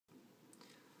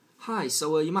Hi,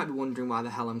 so you might be wondering why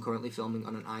the hell I'm currently filming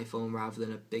on an iPhone rather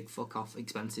than a big fuck-off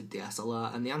expensive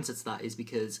DSLR, and the answer to that is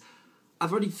because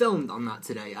I've already filmed on that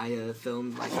today. I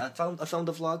filmed a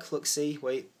vlog. Look, see,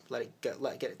 wait, let it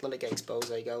get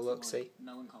exposed. There you go. Look, see.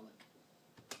 Melancholic.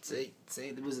 See,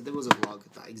 there was a vlog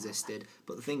that existed,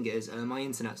 but the thing is, my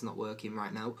internet's not working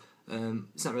right now.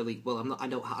 It's not really, well, I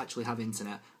don't actually have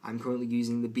internet. I'm currently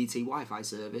using the BT Wi-Fi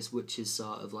service, which is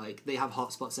sort of like, they have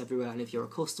hotspots everywhere, and if you're a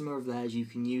customer of theirs, you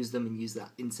can use them and use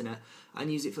that internet,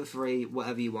 and use it for free,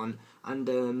 whatever you want,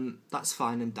 and that's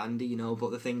fine and dandy, you know,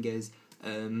 but the thing is,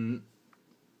 I'm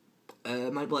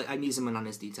using my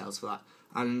nana's details for that,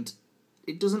 and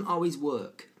it doesn't always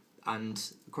work. And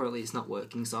currently it's not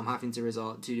working, so I'm having to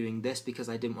resort to doing this because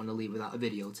I didn't want to leave without a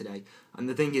video today. And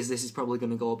the thing is, this is probably going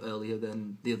to go up earlier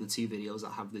than the other two videos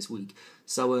I have this week.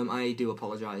 So I do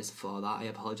apologise for that. I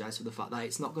apologise for the fact that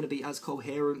it's not going to be as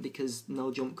coherent because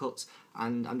no jump cuts,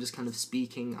 and I'm just kind of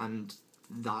speaking, and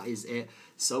that is it.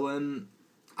 So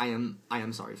I am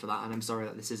sorry for that, and I'm sorry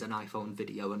that this is an iPhone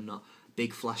video and not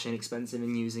big, flashing, expensive,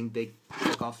 and using big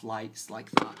fuck-off lights like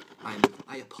that.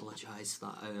 I apologise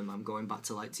that I'm going back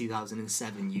to like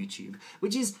 2007 YouTube,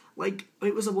 which is like,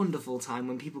 it was a wonderful time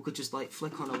when people could just like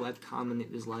flick on a webcam and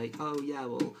it was like, oh yeah,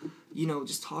 well, you know,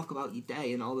 just talk about your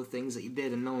day and all the things that you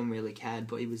did, and no one really cared,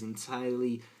 but it was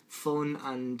entirely fun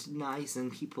and nice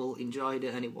and people enjoyed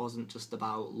it, and it wasn't just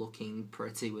about looking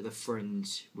pretty with a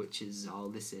fringe, which is all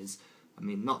this is. I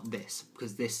mean, not this,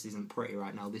 because this isn't pretty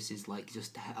right now. This is like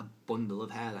just a bundle of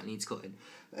hair that needs cutting.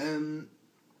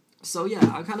 So yeah,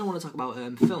 I kind of want to talk about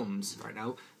films right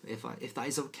now, if that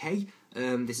is okay.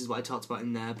 This is what I talked about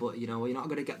in there, but you know, you're not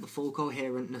going to get the full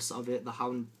coherentness of it,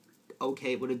 how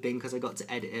okay it would have been because I got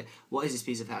to edit it. What is this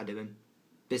piece of hair doing?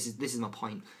 This is my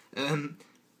point.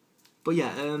 But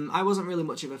yeah, I wasn't really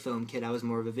much of a film kid. I was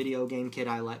more of a video game kid.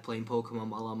 I liked playing Pokemon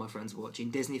while all my friends were watching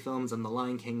Disney films and The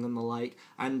Lion King and the like.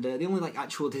 And the only like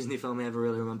actual Disney film I ever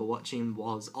really remember watching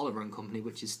was Oliver and Company,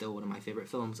 which is still one of my favourite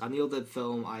films. And the other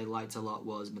film I liked a lot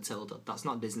was Matilda. That's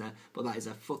not Disney, but that is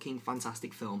a fucking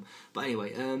fantastic film. But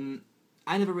anyway,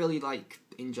 I never really like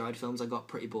enjoyed films. I got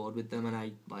pretty bored with them, and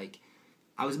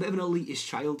I was a bit of an elitist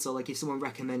child, so like if someone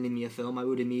recommended me a film, I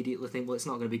would immediately think, well, it's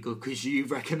not going to be good because you've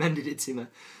recommended it to me.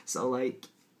 So like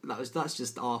that's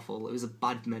just awful. It was a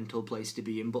bad mental place to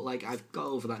be in. But like I've got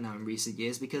over that now in recent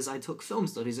years because I took film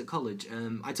studies at college.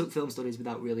 I took film studies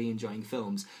without really enjoying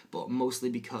films, but mostly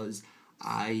because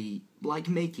I like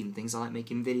making things. I like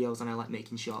making videos and I like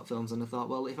making short films. And I thought,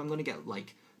 well, if I'm going to get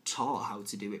like taught how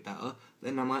to do it better,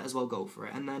 then I might as well go for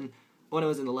it. And then when I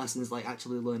was in the lessons, like,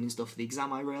 actually learning stuff for the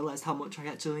exam, I realised how much I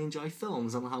actually enjoy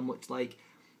films, and how much, like,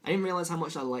 I didn't realise how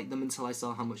much I liked them until I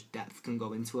saw how much depth can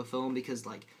go into a film, because,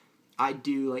 like, I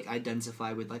do, like,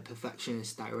 identify with, like,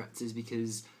 perfectionist directors,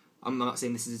 because I'm not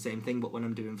saying this is the same thing, but when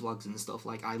I'm doing vlogs and stuff,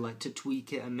 like, I like to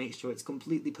tweak it and make sure it's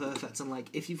completely perfect, and, like,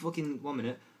 if you fucking, 1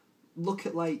 minute, look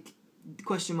at, like, the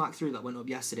question mark 3 that went up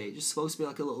yesterday, it's just supposed to be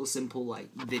like a little simple like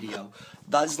video.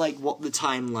 That's like what the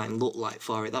timeline looked like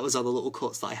for it. That was all the little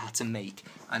cuts that I had to make,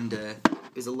 and it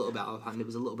was a little bit out of hand. It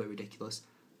was a little bit ridiculous,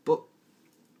 but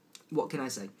what can I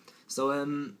say?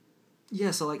 So yeah,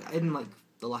 so like in like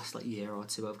the last like year or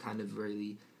two, I've kind of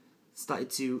really started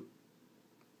to.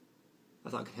 I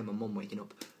thought I could hear my mum waking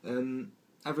up.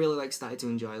 I've really like started to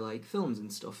enjoy like films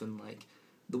and stuff, and like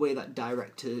the way that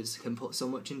directors can put so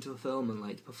much into a film, and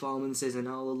like performances and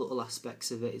all the little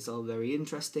aspects of it, it's all very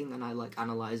interesting, and I like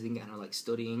analysing it and I like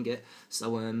studying it.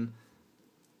 So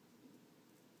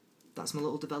that's my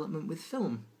little development with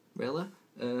film, really.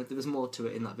 There was more to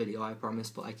it in that video, I promise,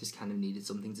 but I just kind of needed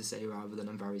something to say rather than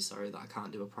I'm very sorry that I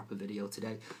can't do a proper video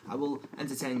today. I will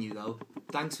entertain you though.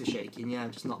 Thanks for shaking, yeah,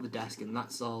 just not the desk, and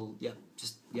that's all. Yep,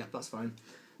 that's fine.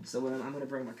 So I'm going to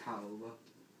bring my cat over.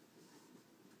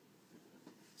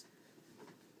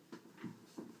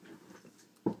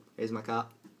 Here's my cat.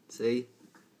 See?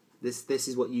 This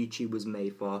is what YouTube was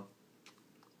made for.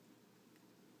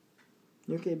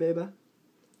 You okay, baby?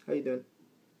 How you doing?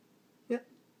 Yeah?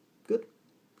 Good?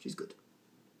 She's good.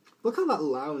 Look at that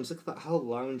lounge. Look at how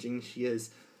lounging she is.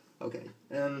 Okay,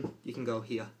 you can go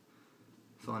here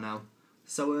for now.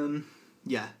 So,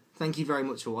 yeah. Thank you very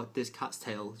much for what this cat's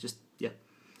tail. Just, yeah.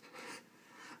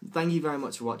 Thank you very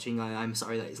much for watching. I'm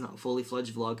sorry that it's not a fully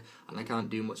fledged vlog and I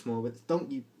can't do much more with. Don't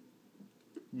you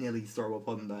nearly throw up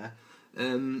on there.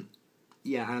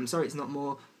 Yeah, I'm sorry it's not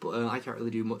more, but I can't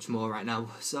really do much more right now.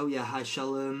 So yeah, I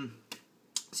shall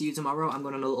see you tomorrow. I'm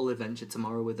going on a little adventure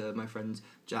tomorrow with my friends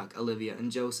Jack, Olivia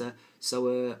and Joseph.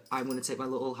 So I'm going to take my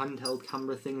little handheld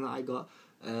camera thing that I got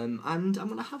And I'm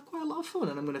going to have quite a lot of fun,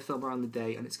 and I'm going to film around the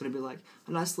day, and it's going to be like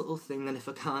a nice little thing. And if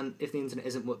the internet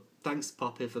isn't what, thanks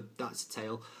Poppy for that's a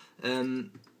tale.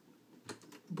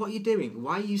 What are you doing?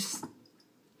 Why are you?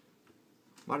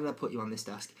 Why did I put you on this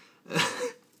desk?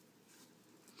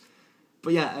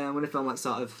 But yeah, I'm going to film like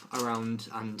sort of around,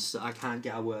 and I can't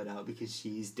get a word out because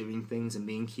she's doing things and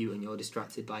being cute, and you're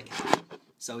distracted by cat.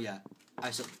 So yeah,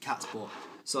 cat's bought.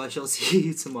 So I shall see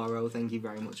you tomorrow. Thank you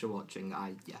very much for watching.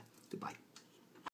 Goodbye.